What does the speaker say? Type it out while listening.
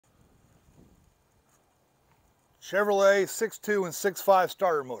Chevrolet 6.2 and 6.5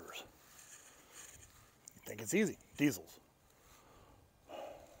 starter motors. I think it's easy. Diesels.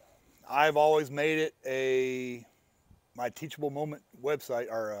 I've always made it my teachable moment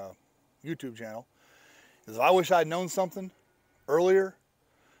website or YouTube channel. Is if I wish I'd known something earlier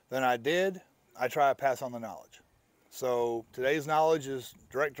than I did, I try to pass on the knowledge. So today's knowledge is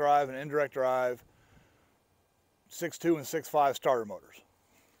direct drive and indirect drive 6.2 and 6.5 starter motors.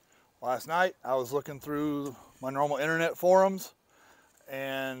 Last night I was looking through my normal internet forums,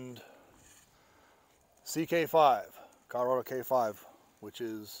 and CK5, Colorado K5, which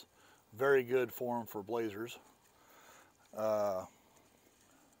is very good forum for blazers.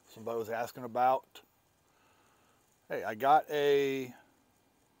 Somebody was asking about, hey, I got my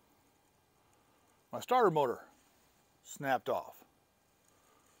starter motor snapped off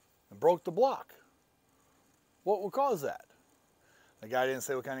and broke the block. What would cause that? The guy didn't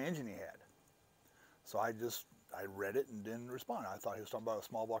say what kind of engine he had. So I read it and didn't respond. I thought he was talking about a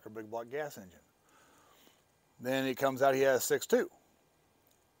small block or big block gas engine. Then it comes out he has a 6.2.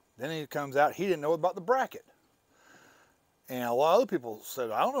 Then it comes out he didn't know about the bracket. And a lot of other people said,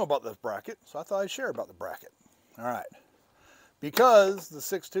 I don't know about this bracket, so I thought I'd share about the bracket. All right. Because the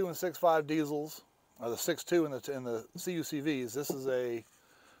 6.2 and 6.5 diesels, or the 6.2 and the CUCVs,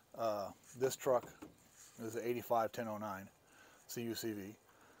 this truck is an 85 1009 CUCV,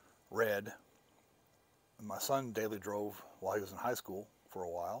 red. And my son daily drove while he was in high school for a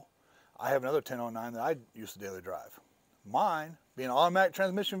while. I have another 1009 that I used to daily drive. Mine, being automatic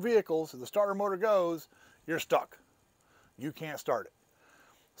transmission vehicles, if the starter motor goes, you're stuck. You can't start it.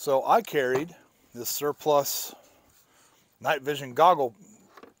 So I carried this surplus night vision goggle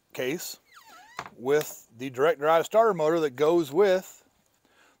case with the direct drive starter motor that goes with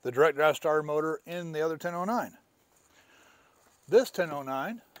the direct drive starter motor in the other 1009. This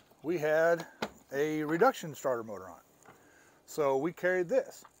 1009, we had a reduction starter motor on. So we carried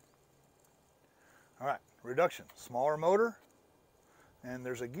this. All right, reduction, smaller motor, and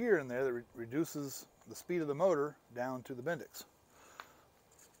there's a gear in there that reduces the speed of the motor down to the Bendix.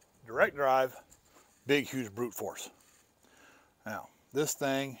 Direct drive, big, huge brute force. Now, this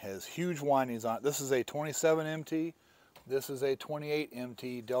thing has huge windings on it. This is a 27 MT. This is a 28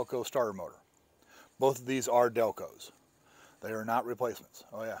 MT Delco starter motor. Both of these are Delcos. They are not replacements.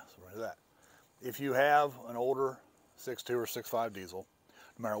 Oh yeah, so remember that. If you have an older 6.2 or 6.5 diesel,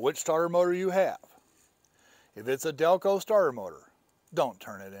 no matter which starter motor you have, if it's a Delco starter motor, don't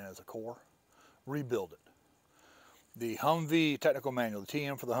turn it in as a core. Rebuild it. The Humvee technical manual, the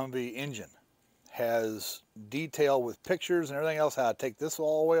TM for the Humvee engine, has detail with pictures and everything else how to take this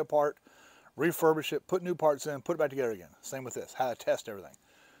all the way apart, refurbish it, put new parts in, put it back together again. Same with this, how to test everything.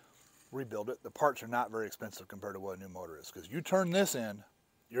 Rebuild it. The parts are not very expensive compared to what a new motor is, because you turn this in,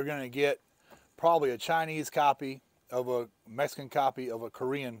 you're going to get probably a Chinese copy of a Mexican copy of a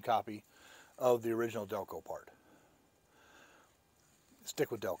Korean copy of the original Delco part. Stick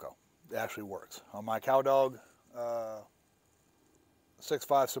with Delco. It actually works. On my Cowdog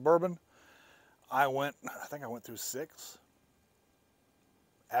 6.5 Suburban, I think I went through 6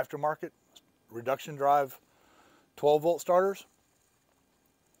 aftermarket reduction drive 12 volt starters.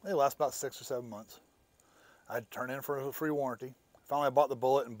 They last about 6 or 7 months. I'd turn in for a free warranty. Finally, I bought the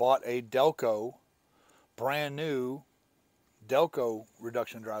bullet and bought a Delco, brand new Delco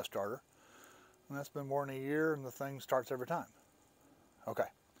reduction drive starter. And that's been more than a year, and the thing starts every time. Okay,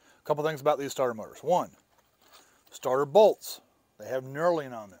 a couple things about these starter motors. One, starter bolts. They have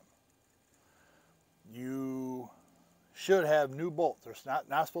knurling on them. You should have new bolts. They're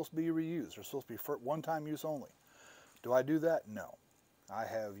not supposed to be reused. They're supposed to be for one-time use only. Do I do that? No. I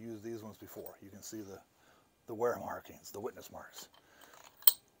have used these ones before. You can see the wear markings, the witness marks.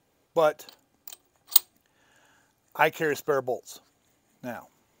 But I carry spare bolts. Now,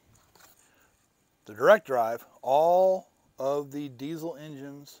 the direct drive, all of the diesel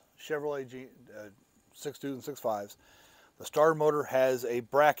engines, Chevrolet 6.2 and 6.5s, the starter motor has a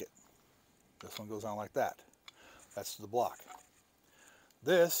bracket. This one goes on like that. That's the block.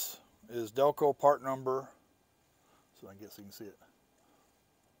 This is Delco part number, so I guess you can see it,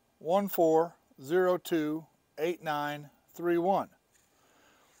 14028931.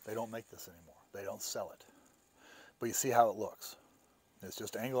 They don't make this anymore. They don't sell it. But you see how it looks. It's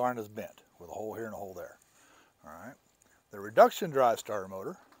just angle iron is bent with a hole here and a hole there. All right. The reduction drive starter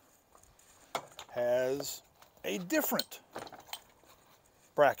motor has a different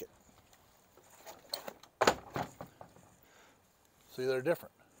bracket. See, they're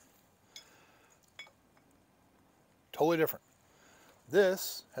different. Totally different.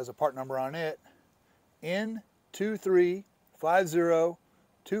 This has a part number on it,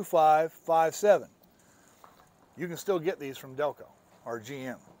 N23502557. You can still get these from Delco or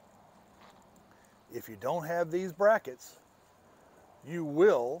GM. If you don't have these brackets, you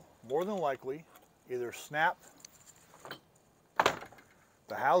will, more than likely, either snap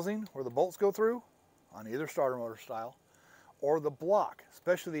the housing where the bolts go through on either starter motor style, or the block,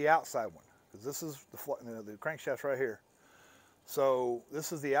 especially the outside one, because this is the crankshaft's right here. So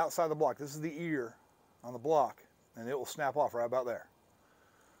this is the outside of the block. This is the ear on the block, and it will snap off right about there.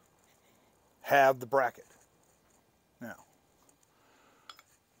 Have the bracket. Now,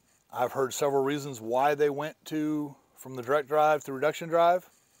 I've heard several reasons why they went from the direct drive to reduction drive.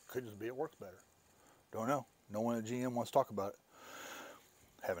 Could just be it works better. Don't know. No one at GM wants to talk about it.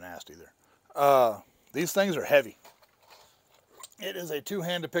 Haven't asked either. These things are heavy. It is a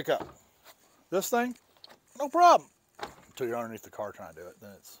two-hand to pick up. This thing, no problem. Until you're underneath the car trying to do it,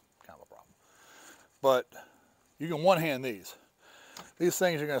 then it's kind of a problem. But you can one-hand these. These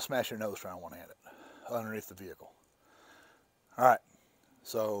things you're going to smash your nose trying to one-hand it underneath the vehicle. All right,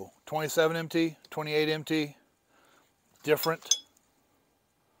 so 27 MT, 28 MT, different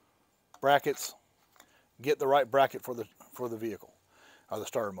brackets. Get the right bracket for the vehicle or the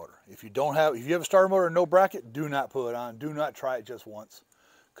starter motor. If you have a starter motor and no bracket, do not put it on. Do not try it just once,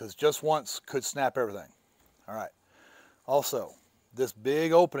 because just once could snap everything. All right. Also, this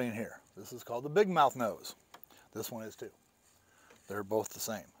big opening here, this is called the big mouth nose. This one is too. They're both the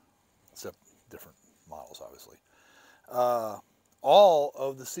same, except different models, obviously. All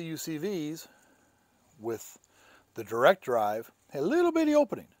of the CUCVs with the direct drive had a little bitty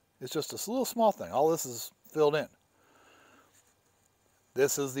opening. It's just a little small thing. All this is filled in.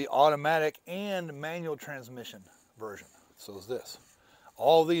 This is the automatic and manual transmission version. So is this.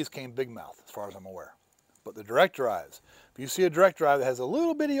 All these came big mouth, as far as I'm aware. But the direct drives, if you see a direct drive that has a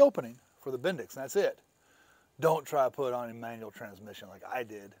little bitty opening for the Bendix, and that's it, don't try to put it on a manual transmission like I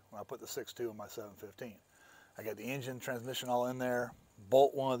did when I put the 6.2 in my 715. I got the engine transmission all in there,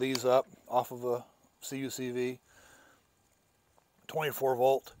 bolt one of these up off of a CUCV, 24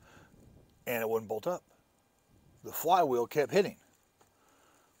 volt, and it wouldn't bolt up. The flywheel kept hitting.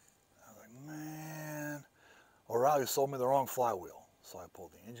 I was like, man, O'Reilly sold me the wrong flywheel. So I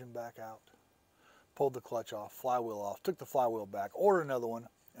pulled the engine back out, pulled the clutch off, flywheel off, took the flywheel back, ordered another one,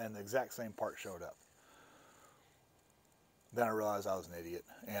 and the exact same part showed up. Then I realized I was an idiot,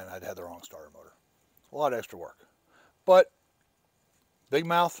 and I'd had the wrong starter motor. A lot of extra work. But big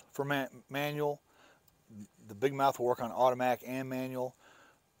mouth for manual. The big mouth will work on automatic and manual,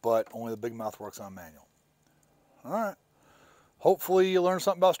 but only the big mouth works on manual. All right. Hopefully you learned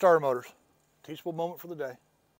something about starter motors. Teachable moment for the day.